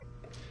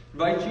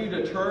invite you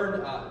to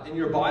turn in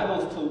your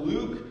Bibles to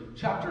Luke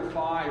chapter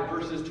 5,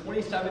 verses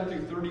 27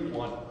 through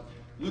 31.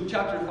 Luke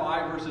chapter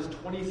 5, verses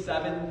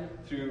 27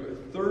 through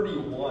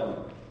 31.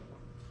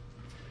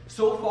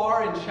 So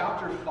far in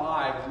chapter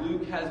 5,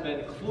 Luke has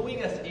been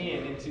cluing us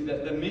into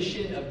the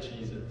mission of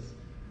Jesus.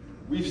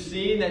 We've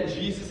seen that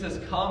Jesus has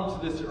come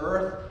to this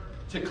earth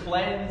to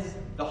cleanse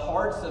the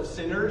hearts of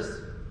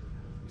sinners.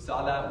 We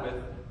saw that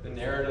with the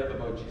narrative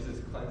about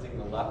Jesus cleansing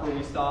the leper.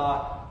 We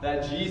saw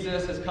that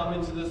Jesus has come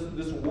into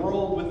this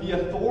world with the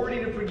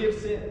authority to forgive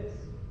sins.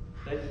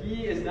 That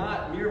he is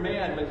not mere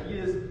man, but he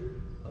is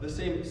of the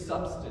same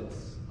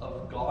substance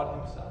of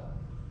God himself.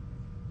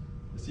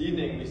 This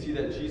evening, we see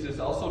that Jesus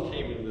also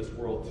came into this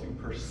world to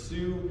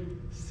pursue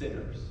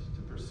sinners.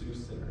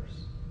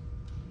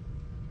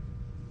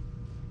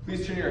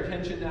 Please turn your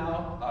attention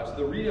now to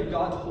the reading of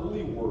God's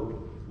holy word.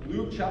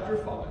 Luke chapter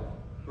 5,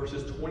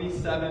 verses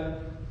 27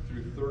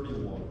 through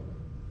 31.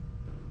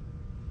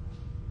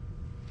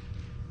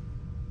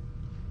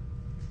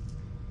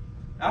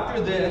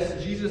 After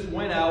this, Jesus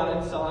went out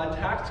and saw a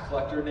tax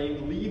collector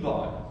named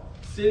Levi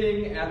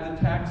sitting at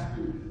the tax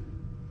booth.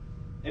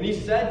 And he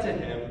said to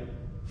him,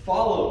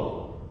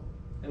 "Follow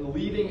me." And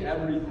leaving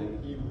everything,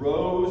 he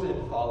rose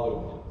and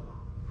followed him.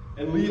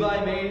 And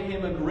Levi made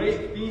him a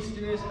great feast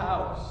in his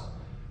house.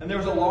 And there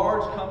was a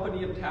large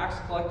company of tax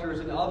collectors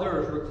and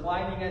others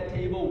reclining at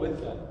table with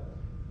them.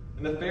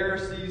 And the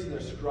Pharisees and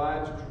the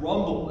scribes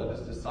grumbled at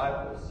his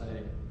disciples,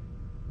 saying,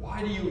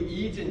 "Why do you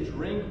eat and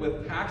drink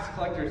with tax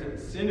collectors and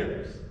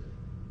sinners?"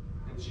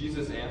 And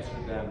Jesus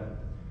answered them,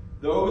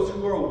 "Those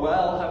who are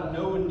well have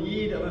no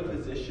need of a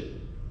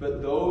physician,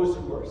 but those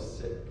who are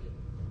sick.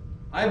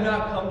 I have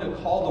not come to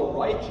call the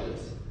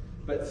righteous,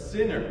 but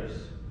sinners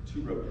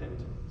to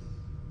repentance."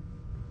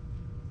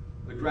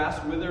 The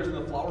grass withers and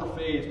the flower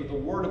fades, but the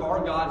word of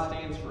our God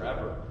stands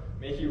forever.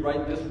 May he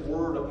write this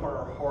word upon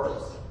our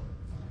hearts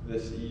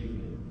this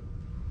evening.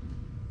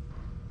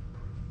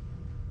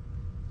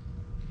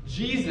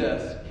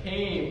 Jesus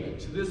came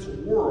to this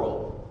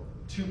world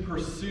to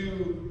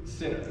pursue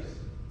sinners.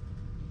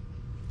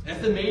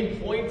 That's the main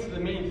point, the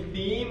main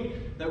theme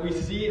that we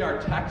see in our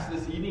text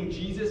this evening.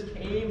 Jesus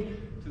came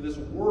to this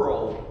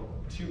world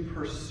to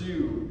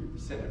pursue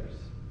sinners.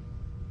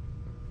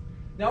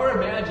 Now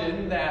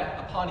imagine that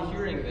upon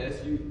hearing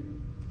this,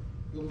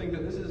 you'll think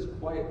that this is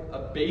quite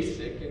a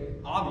basic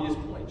and obvious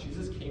point.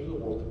 Jesus came to the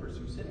world to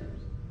pursue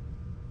sinners.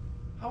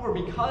 However,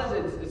 because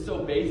it's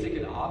so basic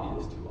and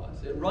obvious to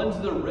us, it runs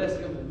the risk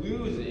of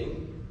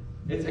losing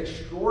its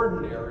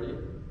extraordinary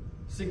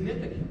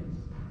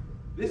significance.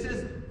 This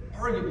is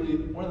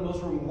arguably one of the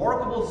most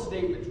remarkable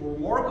statements,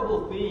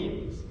 remarkable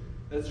themes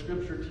that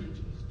Scripture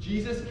teaches.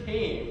 Jesus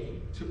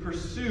came to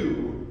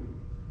pursue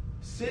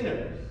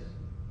sinners.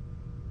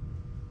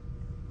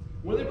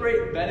 One of the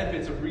great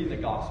benefits of reading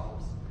the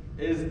Gospels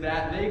is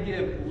that they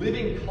give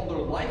living color,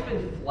 life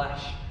and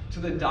flesh to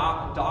the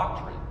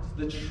doctrines,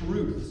 the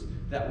truths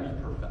that we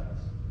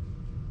profess.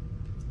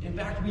 In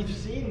fact, we've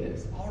seen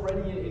this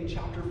already in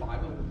chapter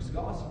 5 of Luke's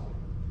Gospel.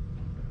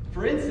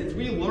 For instance,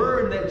 we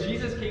learned that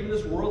Jesus came to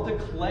this world to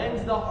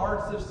cleanse the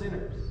hearts of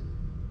sinners.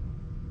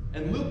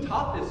 And Luke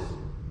taught this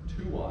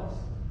to us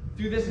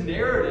through this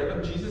narrative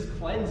of Jesus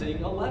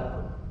cleansing a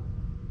leper.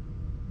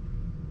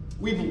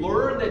 We've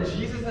learned that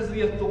Jesus has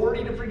the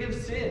authority to forgive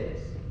sins.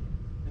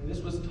 And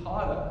this was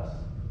taught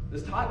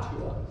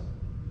to us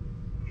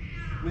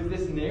with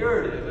this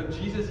narrative of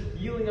Jesus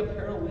healing a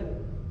paralytic.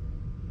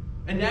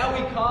 And now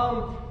we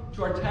come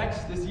to our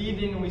text this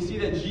evening and we see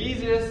that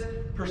Jesus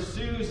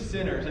pursues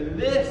sinners. And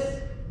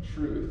this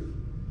truth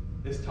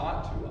is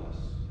taught to us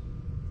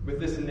with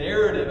this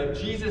narrative of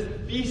Jesus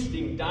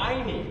feasting,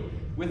 dining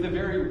with the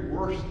very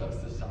worst of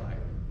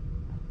society.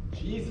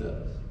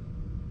 Jesus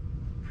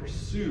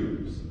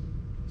pursues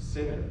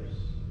sinners.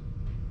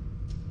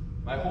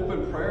 My hope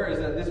and prayer is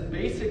that this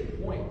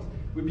basic point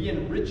would be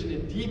enriched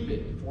and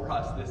deepened for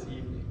us this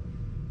evening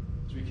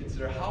as we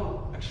consider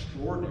how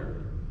extraordinary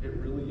it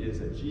really is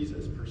that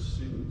Jesus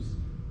pursues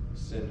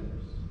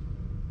sinners.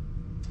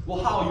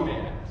 Well, how, you may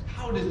ask?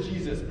 How does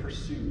Jesus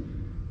pursue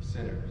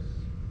sinners?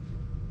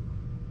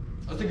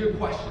 That's a good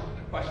question,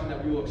 a question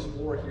that we will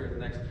explore here in the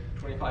next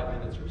 25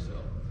 minutes or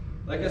so.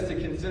 I'd like us to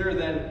consider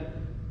then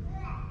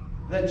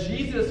that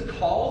Jesus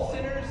calls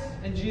sinners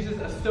and Jesus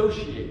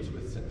associates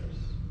with sinners.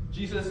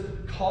 Jesus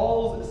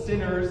calls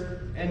sinners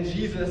and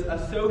Jesus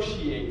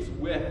associates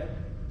with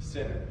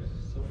sinners.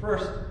 So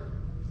first,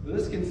 let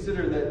us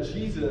consider that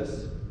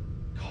Jesus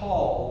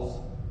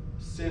calls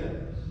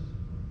sinners.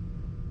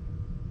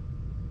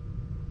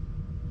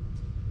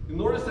 You'll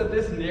notice that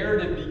this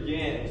narrative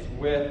begins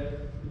with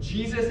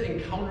Jesus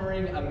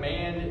encountering a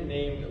man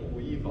named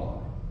Levi.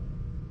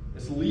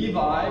 This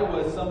Levi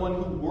was someone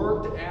who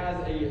worked as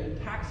a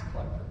tax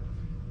collector.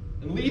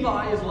 And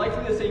Levi is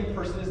likely the same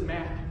person as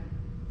Matthew,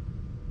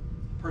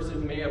 a person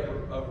who may have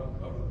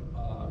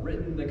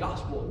written the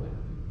Gospel of Matthew.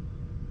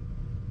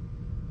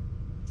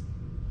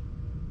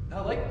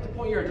 Now, I'd like to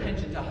point your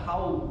attention to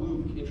how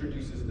Luke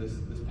introduces this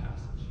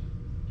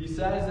He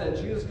says that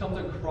Jesus comes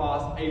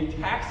across a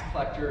tax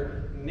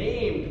collector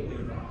named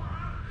Levi.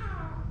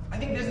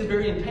 think this is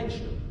very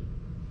intentional.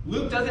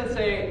 Luke doesn't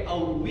say a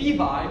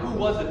Levi who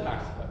was a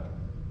tax collector.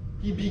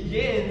 He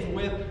begins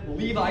with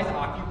Levi's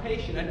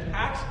occupation, a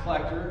tax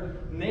collector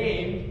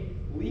named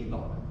Levi.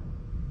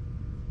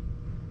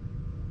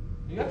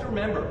 You have to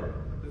remember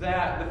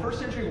that the first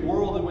century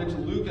world in which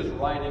Luke is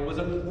writing was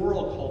an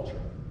oral culture.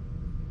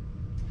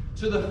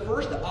 So the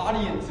first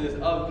audiences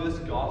of this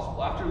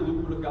gospel, after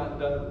Luke would have gotten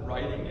done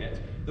writing it,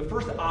 the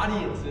first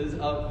audiences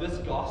of this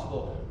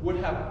gospel would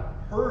have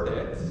heard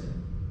it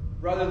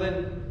rather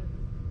than,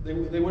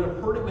 they would have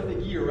heard it with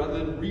the ear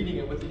rather than reading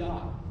it with the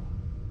eye.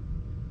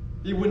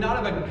 They would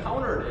not have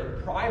encountered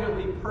it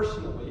privately,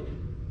 personally,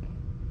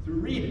 through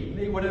reading.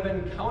 They would have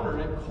encountered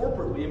it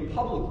corporately and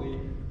publicly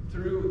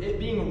through it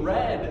being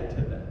read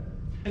to them.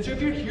 And so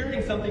if you're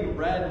hearing something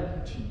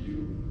read to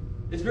you,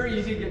 it's very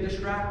easy to get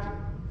distracted.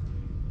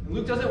 And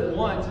Luke doesn't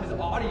want his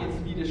audience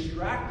to be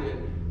distracted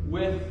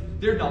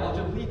with their knowledge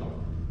of Levi.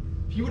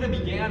 If he would have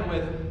began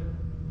with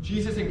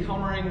Jesus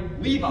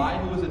encountering Levi,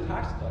 who was a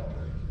tax collector,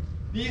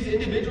 these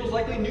individuals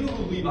likely knew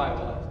who Levi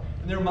was,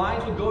 and their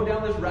minds would go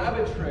down this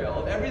rabbit trail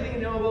of everything they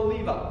know about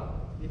Levi.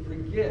 They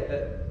forget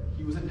that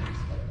he was a tax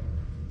collector.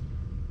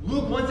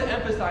 Luke wants to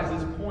emphasize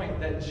this point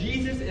that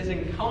Jesus is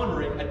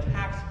encountering a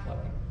tax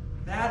collector.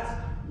 That's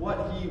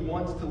what he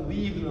wants to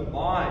leave in the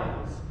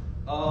minds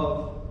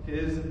of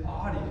his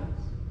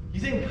audience.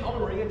 He's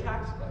encountering a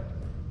tax collector.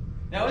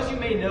 Now, as you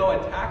may know, a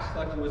tax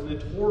collector was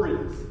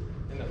notorious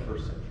in the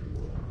first century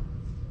world.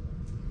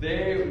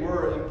 They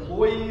were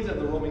employees of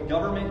the Roman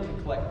government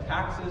to collect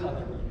taxes on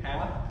their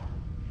behalf.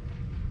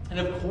 And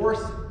of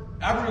course,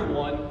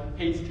 everyone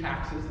hates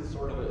taxes. It's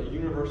sort of a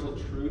universal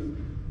truth,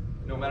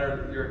 no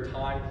matter your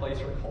time, place,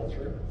 or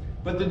culture.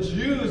 But the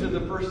Jews of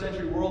the first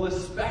century world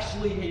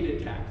especially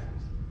hated taxes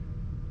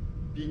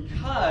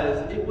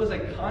because it was a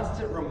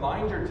constant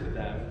reminder to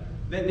them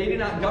that they did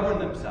not govern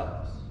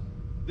themselves.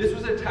 This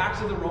was a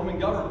tax of the Roman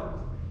government.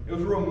 It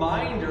was a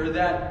reminder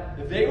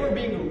that they were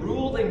being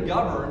ruled and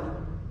governed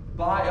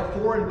by a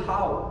foreign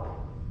power.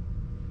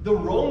 The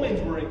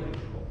Romans were in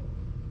control.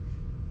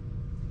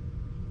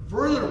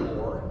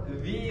 Furthermore,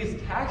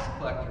 these tax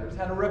collectors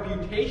had a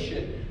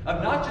reputation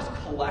of not just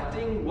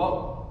collecting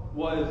what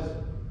was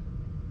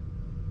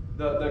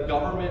the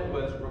government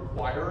was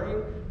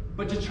requiring,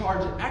 but to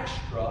charge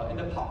extra and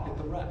to pocket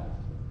the rest.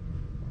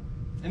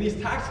 And these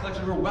tax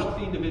collectors were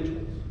wealthy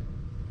individuals.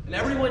 And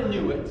everyone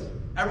knew it.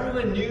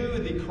 Everyone knew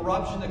the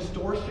corruption,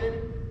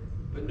 extortion,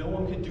 but no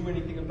one could do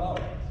anything about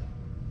it.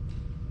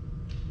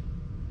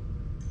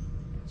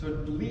 So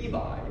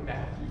Levi,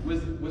 Matthew,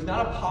 was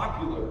not a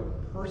popular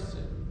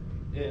person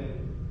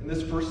in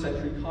this first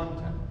century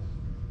context.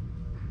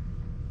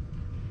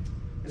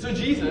 And so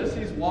Jesus,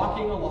 he's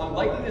walking along,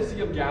 likely the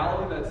Sea of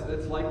Galilee,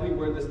 that's likely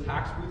where this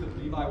tax booth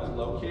of Levi was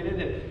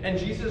located, and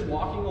Jesus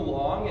walking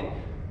along, and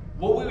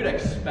what we would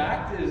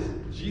expect is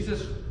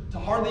Jesus to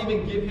hardly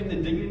even give him the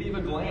dignity of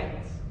a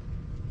glance.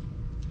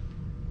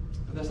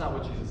 But that's not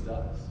what Jesus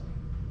does.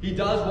 He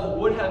does what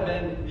would have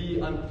been the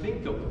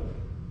unthinkable.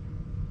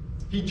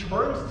 He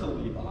turns to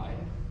Levi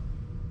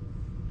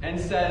and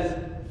says,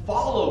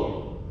 "Follow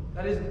me."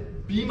 That is,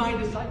 be my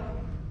disciple.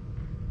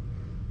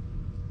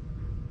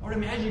 I would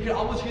imagine you could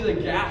almost hear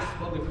the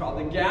gasp of the crowd,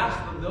 the gasp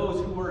of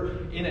those who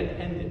were in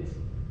attendance.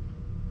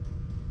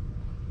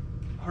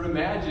 I would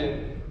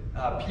imagine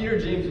Peter,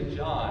 James, and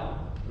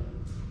John,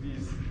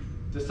 these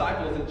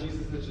disciples that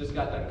Jesus has just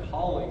got done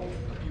calling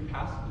a few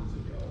passages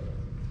ago.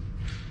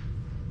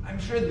 I'm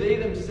sure they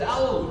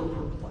themselves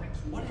were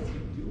perplexed. What is he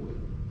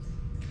doing?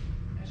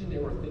 Imagine they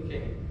were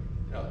thinking,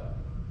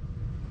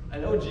 I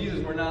know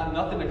Jesus, we're not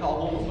nothing to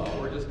call home about.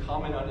 We're just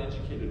common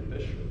uneducated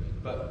fishermen.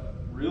 But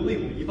really,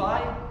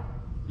 Levi?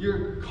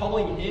 You're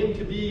calling him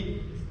to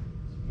be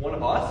one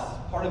of us,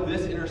 part of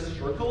this inner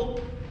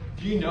circle?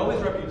 Do you know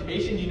his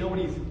reputation? Do you know what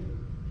he's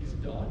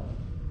done?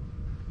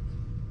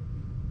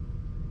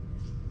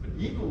 But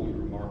equally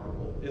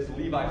remarkable is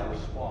Levi's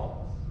response.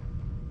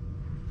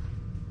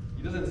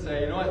 He doesn't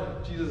say, "You know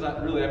what, Jesus,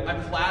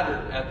 I'm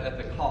flattered at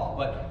the call,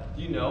 but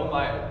do you know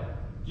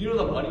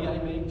the money I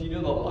make? Do you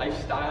know the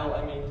lifestyle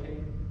I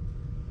maintain?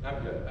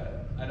 I'm good.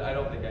 I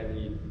don't think I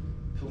need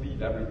to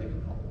leave everything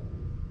and follow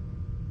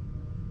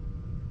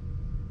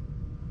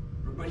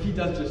you." But he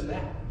does just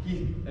that.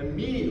 He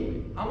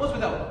immediately, almost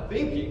without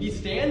thinking, he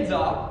stands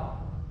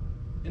up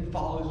and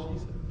follows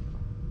Jesus.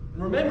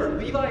 And remember,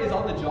 Levi is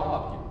on the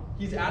job here.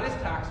 He's at his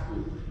tax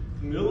booth,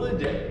 middle of the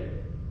day.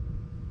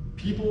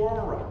 People are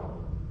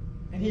around.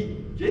 And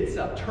he gets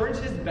up, turns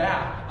his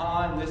back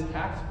on this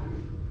tax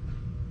booth,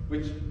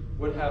 which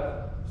would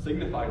have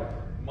signified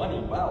money,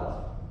 wealth,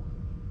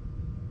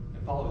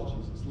 and follows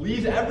Jesus.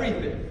 Leaves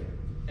everything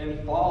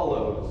and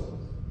follows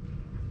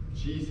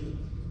Jesus.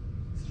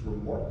 This is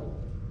remarkable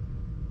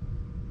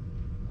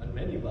on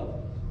many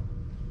levels.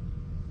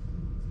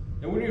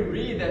 And when we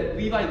read that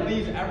Levi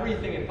leaves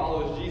everything and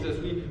follows Jesus,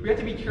 we have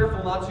to be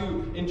careful not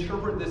to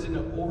interpret this in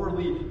an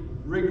overly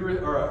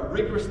rigorous or a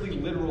rigorously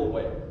literal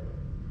way,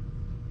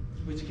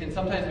 which can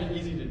sometimes be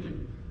easy to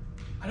do.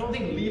 I don't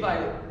think Levi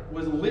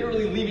was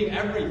literally leaving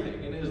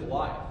everything in his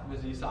life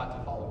as he sought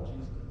to follow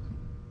Jesus.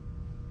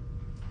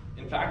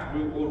 In fact,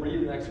 we'll read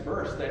in the next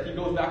verse that he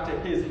goes back to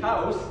his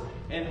house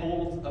and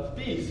holds a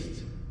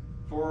feast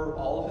for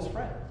all of his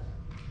friends.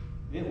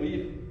 He didn't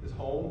leave his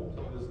home,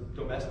 some of his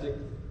domestic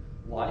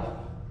life.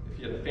 If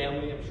he had a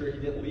family, I'm sure he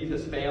didn't leave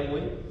his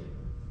family.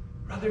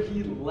 Rather,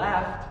 he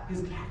left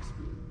his tax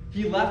booth.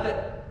 He left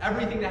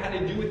everything that had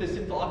to do with his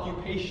sinful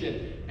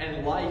occupation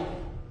and life.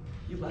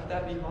 He left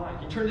that behind.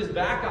 He turned his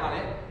back on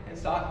it and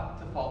sought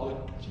to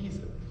follow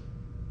Jesus.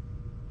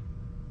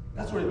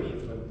 That's what it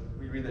means when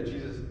we read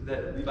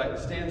that Levi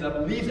stands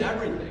up, leaves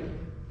everything.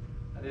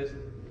 That is,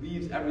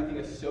 leaves everything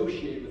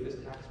associated with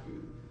his tax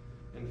booth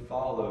and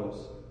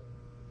follows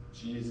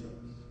Jesus.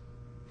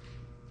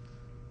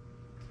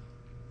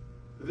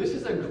 This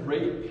is a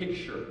great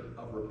picture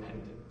of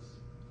repentance.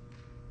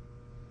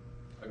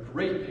 A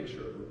great picture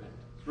of repentance.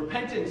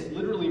 Repentance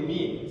literally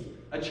means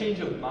a change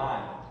of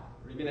mind,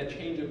 or even a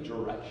change of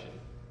direction.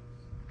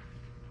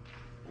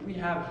 What we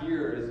have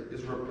here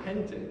is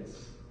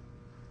repentance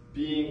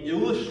being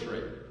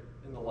illustrated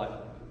in the life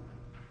of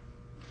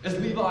Levi.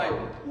 As Levi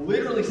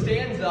literally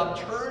stands up,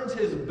 turns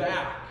his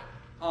back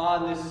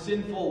on this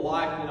sinful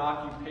life and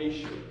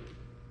occupation,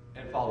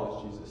 and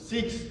follows Jesus,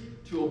 seeks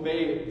to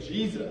obey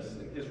Jesus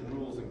and his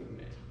rules and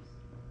commands.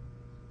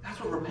 That's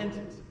what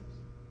repentance is.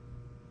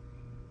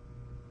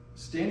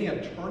 Standing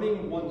up,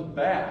 turning one's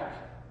back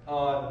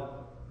on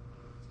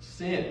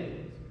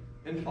sin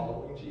and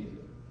following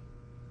Jesus.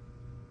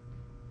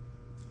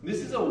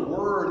 This is a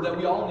word that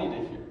we all need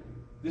to hear.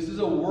 This is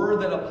a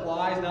word that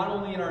applies not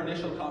only in our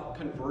initial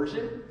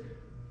conversion,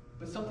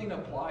 but something that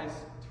applies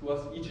to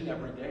us each and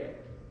every day.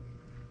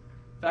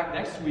 In fact,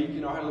 next week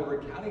in our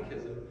Heidelberg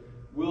Catechism,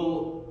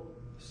 we'll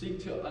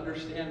seek to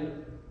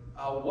understand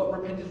what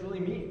repentance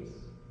really means.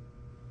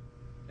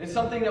 It's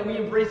something that we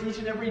embrace each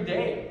and every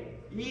day.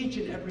 Each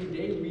and every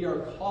day we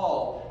are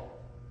called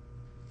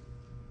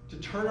to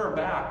turn our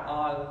back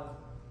on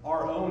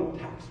our own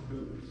tax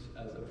booths,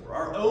 as it were,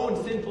 our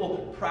own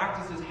sinful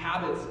practices,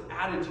 habits,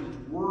 attitudes,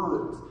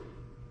 words,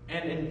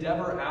 and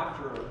endeavor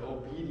after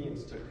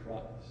obedience to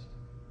Christ.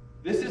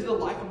 This is the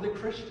life of the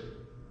Christian.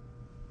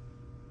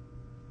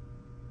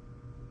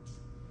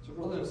 So,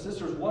 brothers and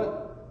sisters,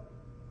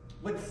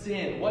 what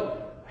sin,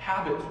 what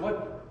habits,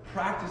 what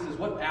practices,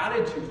 what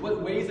attitudes,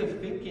 what ways of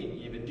thinking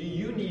even do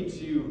you need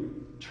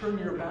to turn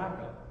your back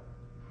on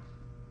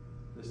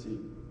this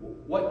evening?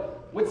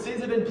 What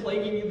sins have been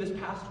plaguing you this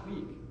past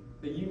week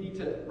that you need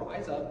to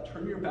rise up,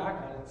 turn your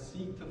back on, and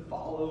seek to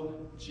follow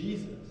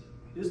Jesus,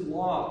 his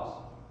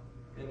laws,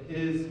 and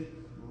his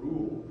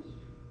rules?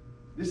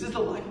 This is the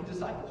life of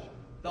discipleship,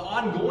 the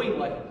ongoing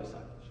life of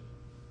discipleship.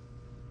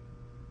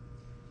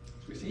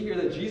 So we see here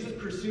that Jesus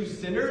pursues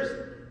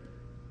sinners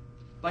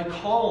by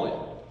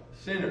calling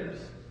sinners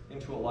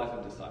into a life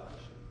of discipleship.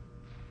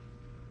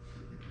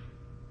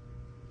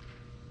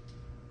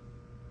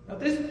 At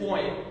this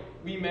point,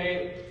 we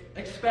may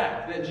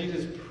expect that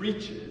Jesus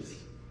preaches.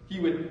 He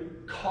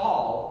would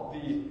call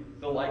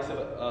the likes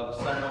of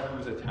someone who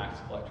is a tax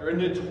collector, a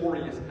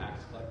notorious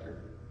tax collector.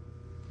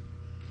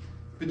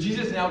 But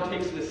Jesus now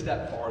takes it a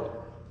step farther.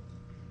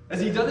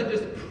 As he doesn't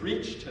just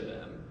preach to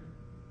them,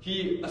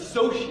 he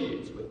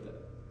associates with them.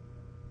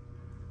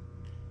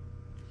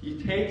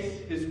 He takes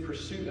his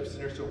pursuit of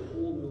sinners to a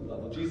whole new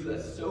level.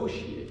 Jesus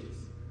associates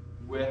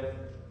with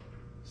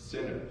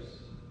sinners.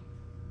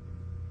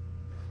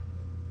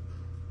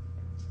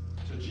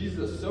 So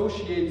Jesus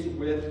associates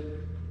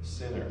with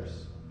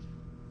sinners.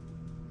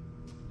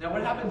 Now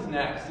what happens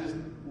next is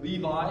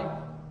Levi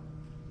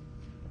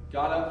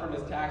got up from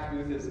his tax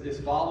booth, is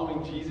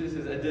following Jesus,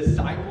 is a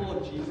disciple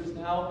of Jesus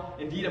now.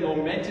 Indeed, a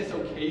momentous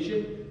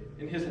occasion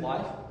in his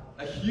life,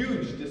 a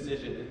huge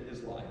decision in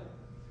his life.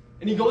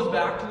 And he goes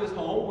back to his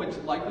home, which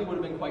likely would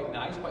have been quite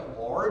nice, quite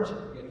large.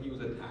 Again, he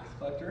was a tax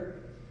collector.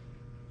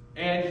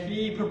 And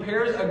he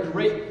prepares a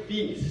great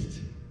feast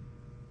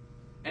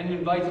and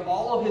invites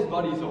all of his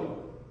buddies over.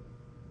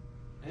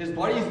 His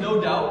buddies,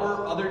 no doubt,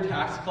 were other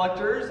tax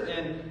collectors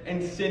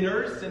and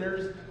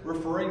sinners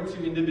referring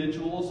to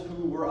individuals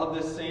who were of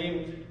the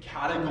same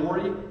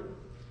category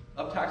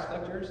of tax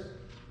collectors,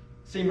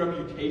 same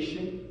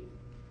reputation,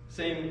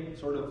 same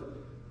sort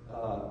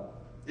of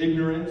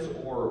ignorance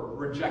or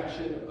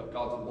rejection of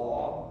God's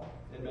law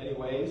in many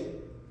ways.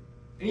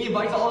 And he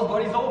invites all his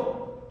buddies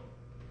over,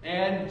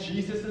 and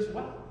Jesus as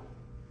well.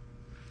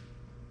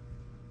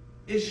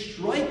 It's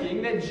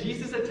striking that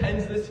Jesus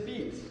attends this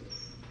feast.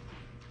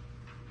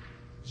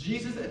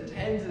 Jesus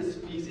attends this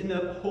feast in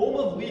the home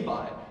of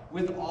Levi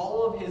with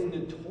all of his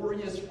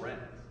notorious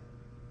friends.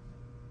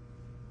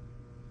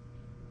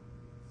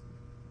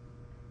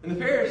 And the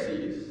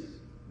Pharisees,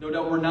 no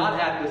doubt, were not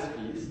at this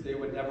feast. They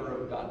would never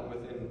have gotten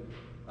within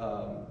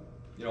a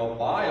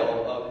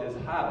mile of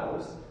his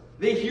house.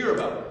 They hear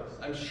about this.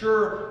 I'm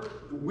sure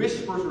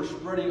whispers were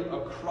spreading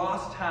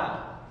across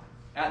town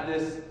at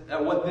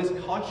what this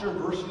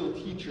controversial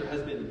teacher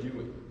has been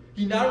doing.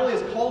 He not only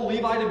has called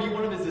Levi to be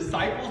one of his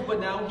disciples, but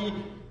now he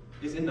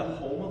is in the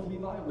home of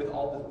Levi with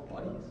all his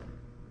buddies.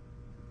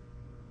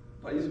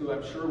 Buddies who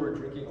I'm sure were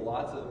drinking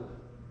lots of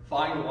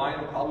fine wine,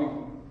 and probably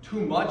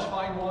too much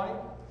fine wine.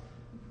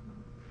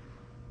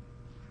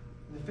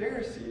 And the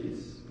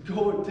Pharisees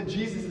go to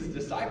Jesus'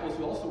 disciples,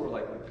 who also were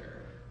likely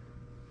there.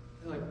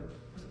 They're like,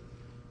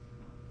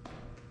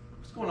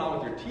 what's going on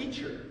with your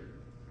teacher?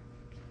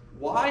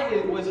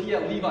 Why was he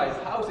at Levi's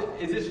house?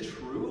 Is this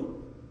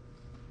true?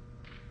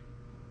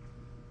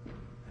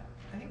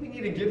 I think we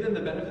need to give them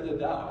the benefit of the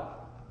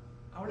doubt.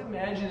 I would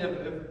imagine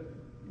if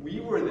we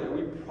were there,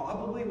 we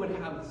probably would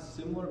have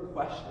similar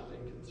questions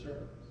and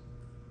concerns.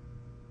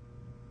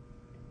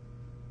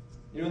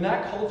 In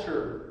that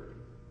culture,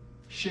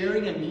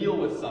 sharing a meal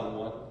with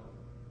someone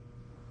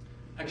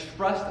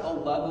expressed a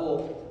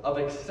level of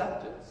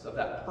acceptance of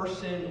that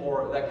person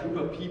or that group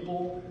of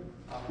people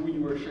who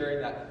you were sharing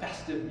that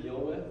festive meal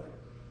with.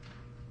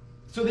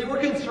 So they were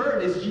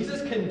concerned, is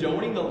Jesus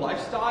condoning the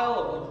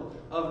lifestyle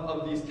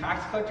of these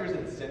tax collectors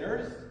and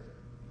sinners?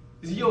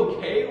 Is he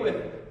okay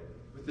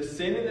with the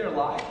sin in their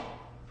life?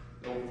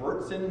 The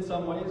overt sin in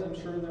some ways, I'm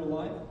sure, in their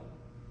life.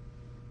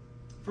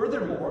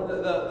 Furthermore,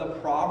 the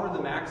proverb,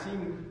 the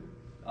maxim,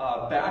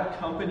 bad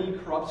company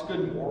corrupts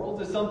good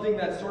morals, is something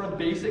that's sort of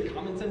basic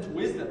common sense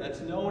wisdom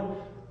that's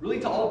known really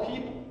to all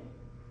people.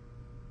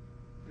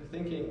 You're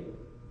thinking,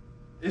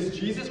 is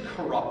Jesus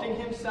corrupting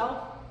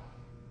himself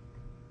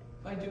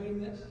by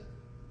doing this?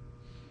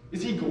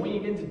 Is he going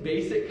against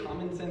basic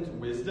common sense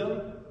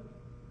wisdom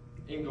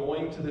in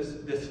going to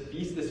this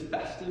feast, this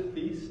festive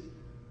feast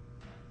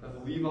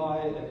of Levi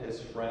and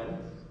his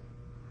friends?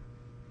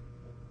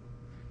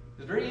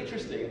 It's very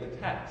interesting in the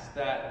text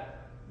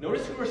that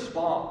notice who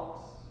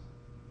responds.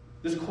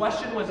 This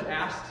question was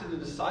asked to the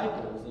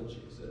disciples of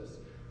Jesus,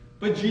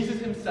 but Jesus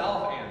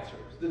himself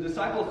answers. The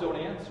disciples don't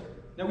answer.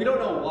 Now, we don't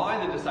know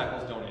why the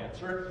disciples don't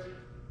answer,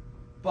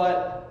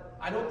 but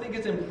I don't think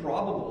it's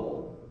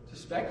improbable to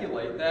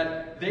speculate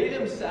that they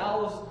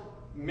themselves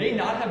may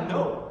not have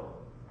known.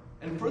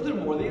 And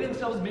furthermore, they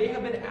themselves may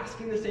have been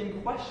asking the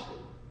same question.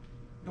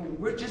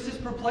 We're just as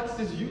perplexed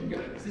as you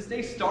guys. This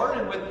day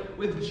started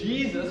with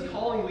Jesus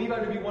calling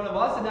Levi to be one of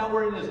us, and now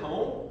we're in his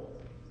home.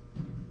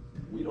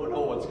 We don't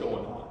know what's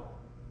going on.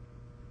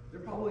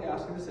 They're probably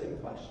asking the same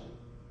question.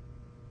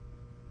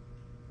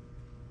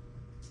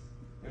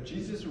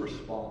 Jesus'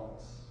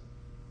 response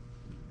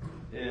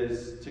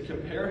is to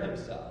compare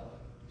himself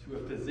to a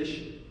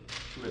physician,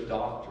 to a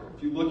doctor.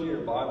 If you look in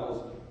your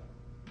Bibles,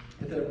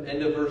 at the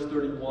end of verse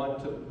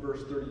 31 to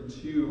verse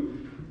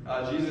 32,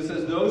 Jesus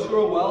says, "Those who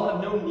are well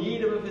have no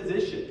need of a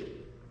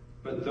physician,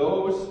 but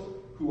those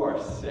who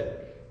are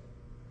sick.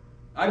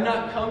 I've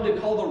not come to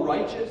call the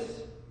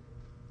righteous,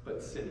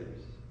 but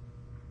sinners."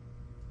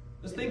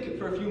 Let's think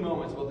for a few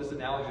moments about this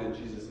analogy that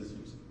Jesus is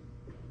using.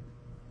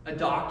 A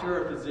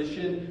doctor, a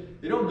physician,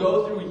 they don't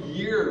go through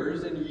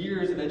years and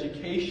years of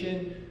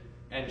education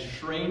and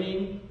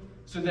training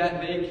so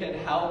that they can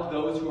help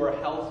those who are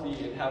healthy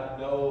and have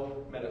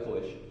no medical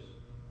issues.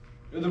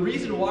 The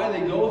reason why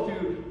they go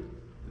through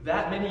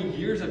that many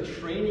years of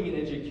training and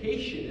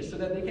education is so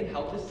that they can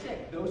help the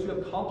sick, those who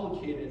have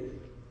complicated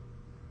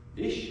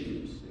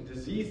issues and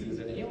diseases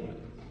and ailments.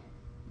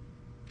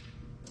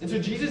 And so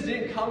Jesus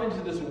didn't come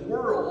into this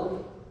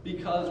world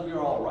because we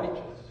are all righteous.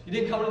 He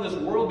didn't come into this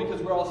world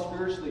because we're all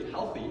spiritually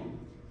healthy.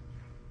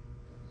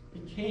 He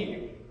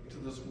came into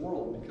this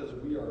world because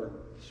we are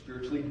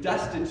spiritually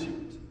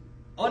destitute,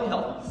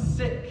 unhealthy,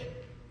 sick,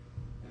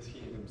 as he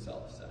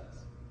himself says.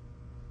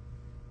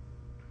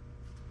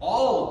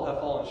 All have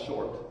fallen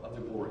short of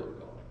the glory of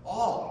God.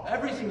 All.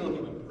 Every single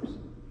human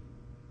person.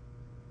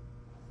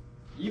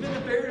 Even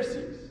the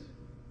Pharisees.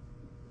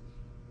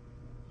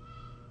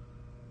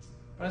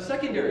 On a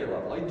secondary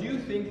level, I do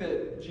think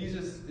that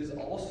Jesus is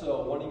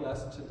also wanting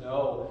us to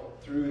know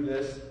through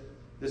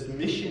this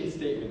mission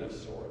statement of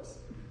sorts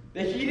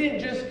that he didn't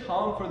just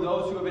come for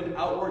those who have an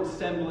outward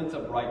semblance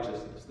of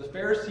righteousness. The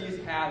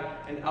Pharisees had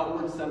an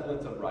outward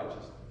semblance of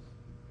righteousness.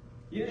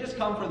 He didn't just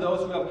come for those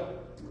who have,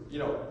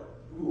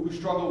 who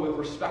struggle with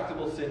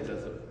respectable sins,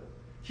 as it were.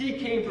 He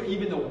came for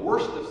even the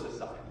worst of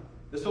society,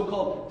 the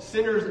so-called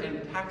sinners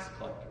and tax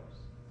collectors.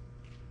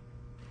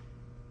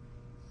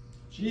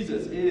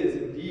 Jesus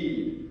is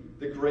indeed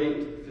the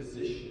great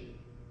physician.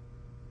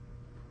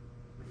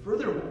 And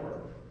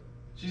furthermore,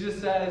 Jesus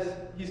says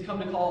he's come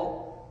to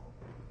call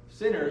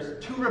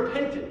sinners to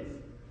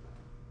repentance.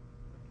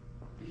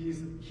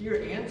 He's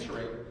here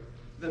answering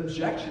the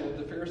objection that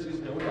the Pharisees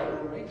no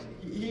doubt were raising.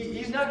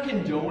 He's not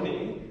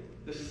condoning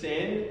the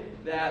sin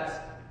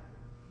that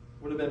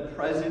would have been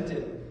present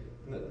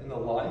in the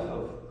life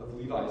of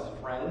Levi's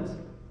friends.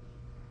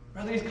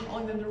 Rather, he's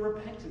calling them to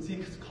repentance.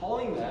 He's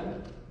calling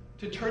them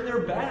to turn their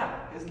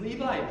back, as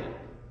Levi did,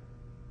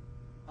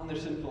 on their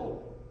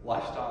sinful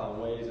lifestyle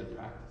and ways and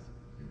practices.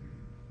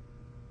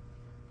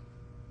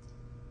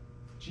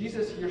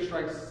 Jesus here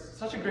strikes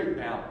such a great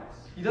balance.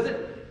 He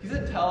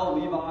doesn't tell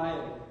Levi,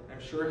 and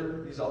I'm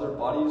sure these other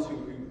buddies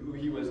who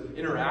he was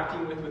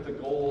interacting with the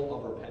goal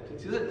of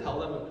repentance, he doesn't tell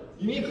them,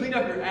 you need to clean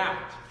up your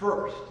act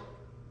first.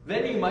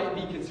 Then you might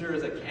be considered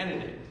as a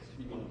candidate to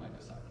be one of my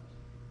disciples.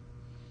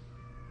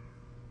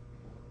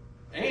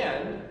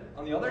 And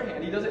on the other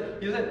hand, he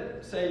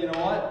doesn't say, you know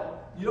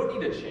what, you don't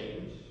need to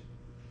change.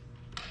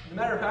 As a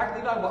matter of fact,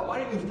 Levi, why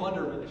don't you fund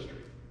our ministry?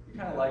 We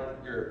kind of like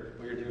what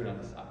you're doing on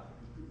the side.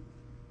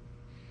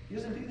 He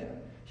doesn't do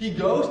that. He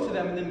goes to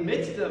them in the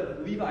midst of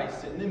Levi's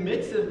sin, in the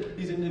midst of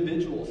these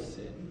individuals'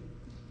 sin.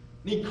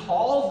 And he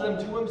calls them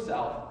to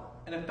himself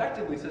and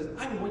effectively says,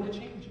 I'm going to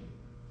change you.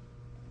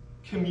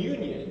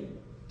 Communion,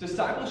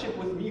 discipleship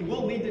with me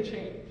will lead to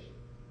change.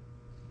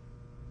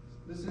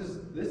 This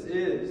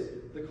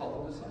is the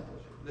call of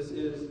discipleship. This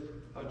is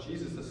how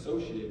Jesus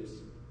associates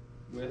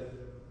with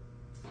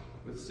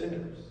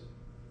sinners.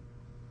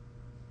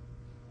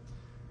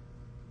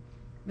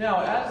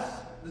 Now, as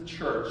the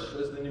church,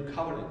 as the New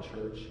Covenant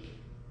church,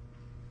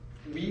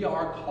 we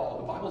are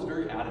called, the Bible is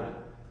very adamant,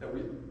 that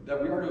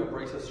we are to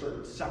embrace a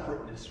certain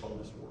separateness from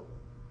this world,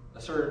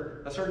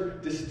 a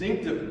certain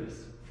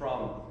distinctiveness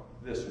from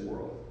this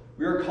world.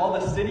 We are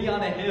called a city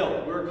on a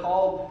hill. We are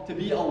called to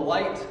be a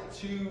light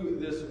to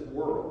this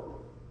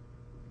world.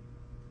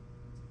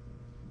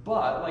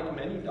 But, like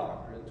many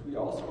doctrines, we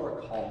also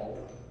are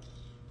called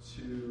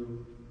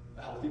to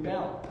a healthy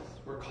balance.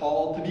 We're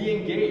called to be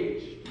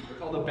engaged. We're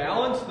called to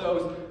balance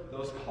those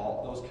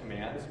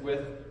commands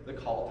with the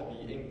call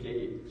to be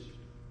engaged.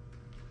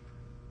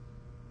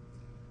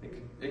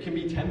 It can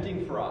be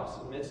tempting for us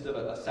in the midst of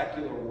a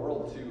secular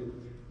world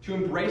to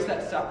embrace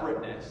that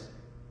separateness.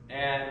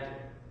 And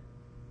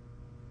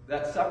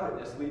that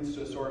separateness leads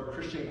to a sort of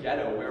Christian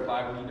ghetto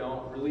whereby we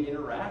don't really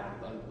interact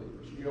with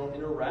unbelievers. We don't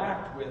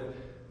interact with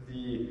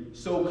the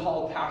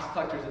so-called tax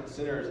collectors and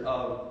sinners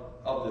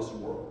of this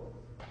world.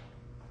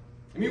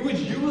 I mean, would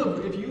you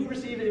have, if you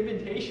received an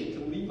invitation to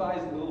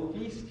Levi's little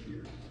feast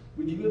here,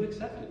 would you have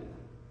accepted it?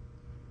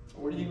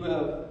 Or would you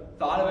have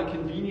thought of a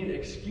convenient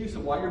excuse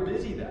of why you're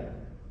busy then?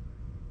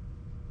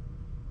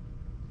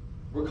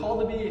 We're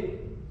called to be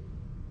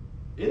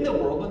in the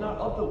world, but not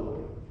of the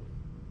world.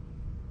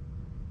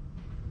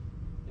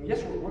 And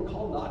yes, we're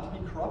called not to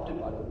be corrupted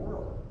by the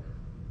world.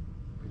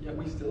 But yet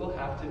we still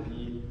have to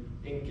be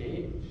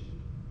engaged.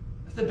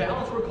 That's the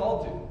balance we're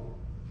called to.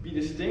 Be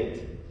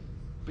distinct,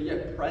 but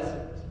yet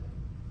present.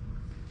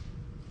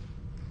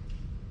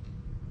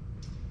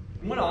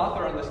 And one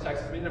author on this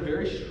text has made a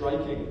very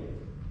striking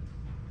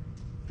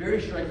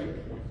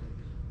point.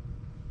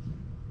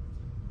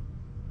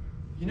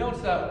 You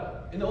notice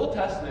that in the Old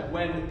Testament,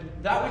 when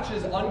that which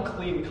is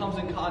unclean comes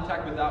in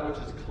contact with that which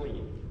is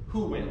clean,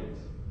 who wins?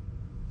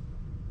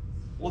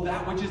 Well,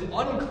 that which is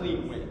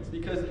unclean wins,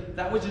 because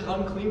that which is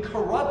unclean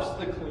corrupts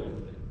the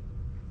clean thing.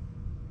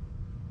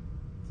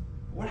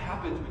 What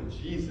happens when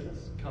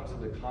Jesus comes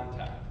into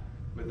contact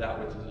with that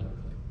which is unclean?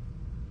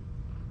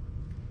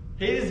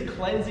 His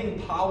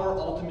cleansing power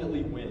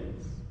ultimately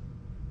wins.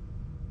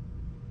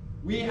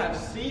 We have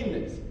seen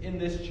this in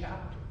this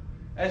chapter.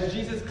 As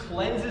Jesus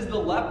cleanses the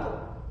leper,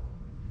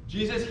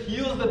 Jesus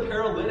heals the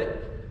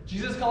paralytic,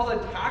 Jesus calls a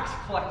tax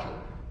collector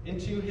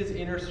into his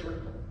inner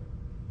circle.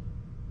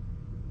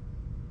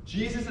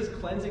 Jesus'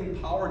 cleansing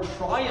power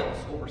triumphs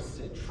over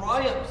sin,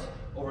 triumphs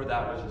over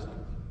that which is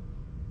unclean.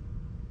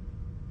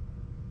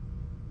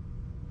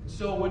 And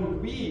so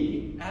when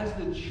we, as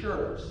the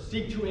church,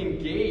 seek to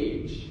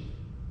engage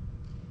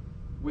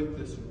with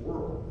this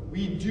world,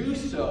 we do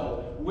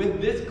so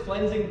with this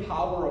cleansing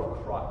power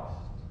of Christ.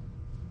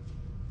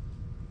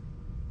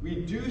 We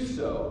do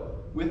so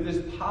with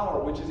this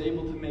power which is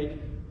able to make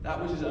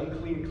that which is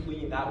unclean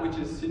clean, that which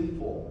is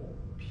sinful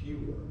pure.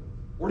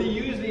 Or to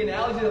use the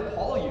analogy that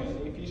Paul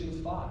used in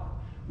Ephesians 5,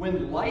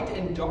 when light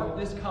and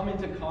darkness come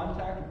into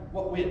contact,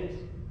 what wins?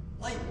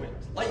 Light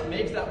wins. Light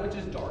makes that which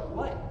is dark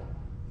light.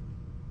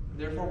 And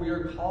therefore we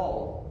are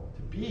called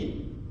to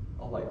be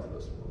a light to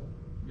this world.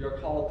 We are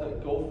called to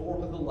go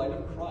forth with the light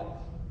of Christ,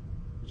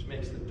 which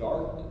makes the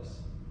darkness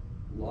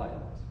light.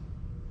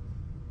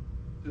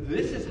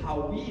 This is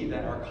how we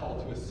then are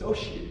called to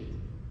associate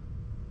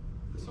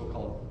the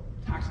so-called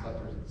tax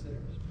collectors and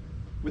sinners,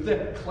 with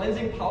the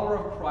cleansing power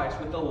of Christ,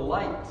 with the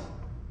light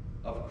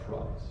of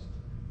Christ.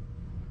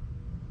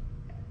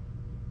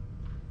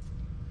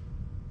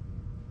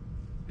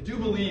 I do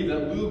believe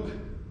that Luke,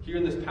 here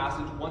in this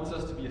passage, wants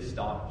us to be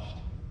astonished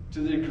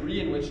to the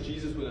degree in which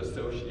Jesus would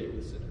associate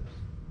with sinners.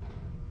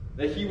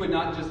 That he would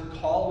not just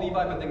call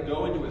Levi, but then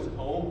go into his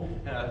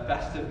home and have a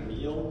festive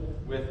meal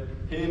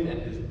with him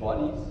and his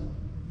buddies.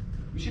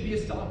 We should be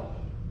astonished.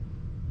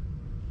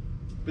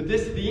 But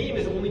this theme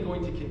is only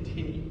going to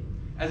continue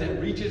as it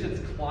reaches its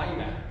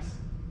climax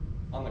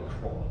on the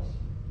cross.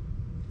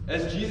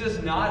 As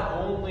Jesus not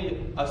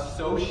only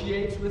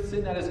associates with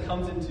sin, that is,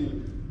 comes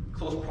into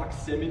close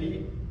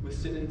proximity with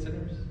sin and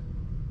sinners,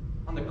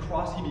 on the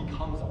cross he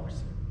becomes our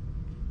sin.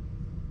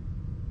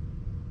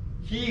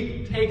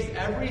 He takes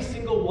every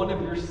single one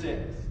of your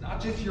sins,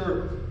 not just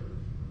your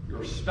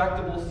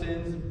respectable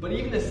sins, but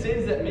even the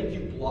sins that make you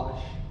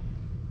blush.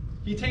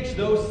 He takes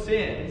those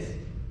sins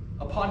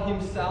upon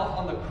himself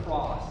on the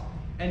cross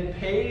and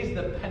pays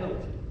the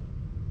penalty,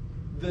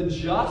 the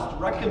just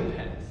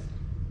recompense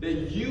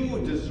that you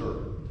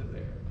deserve to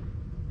bear.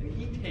 And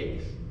he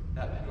takes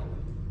that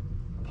penalty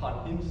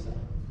upon himself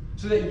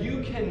so that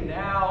you can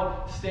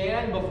now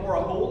stand before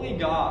a holy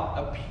God,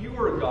 a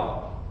pure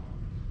God,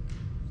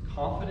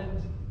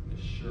 confident and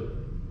assured,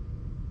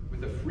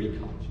 with a free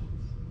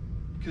conscience,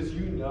 because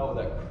you know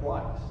that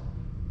Christ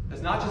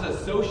has not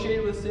just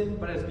associated with sin,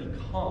 but has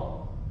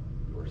become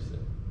your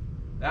sin.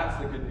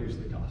 That's the good news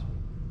of the gospel.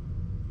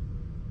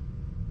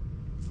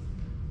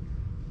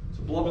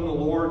 So, beloved in the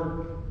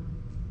Lord,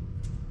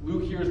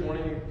 Luke here is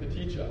wanting to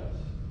teach us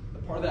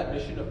that part of that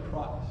mission of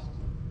Christ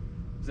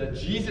is that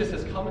Jesus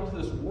has come into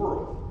this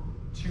world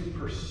to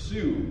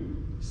pursue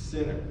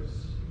sinners.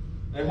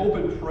 And I hope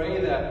and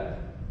pray that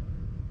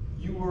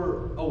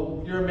your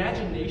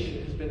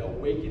imagination has been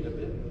awakened a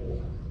bit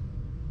more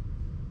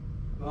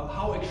about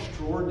how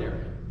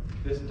extraordinary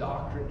this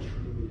doctrine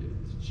truly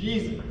is.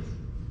 Jesus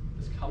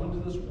has come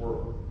into this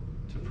world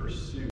to pursue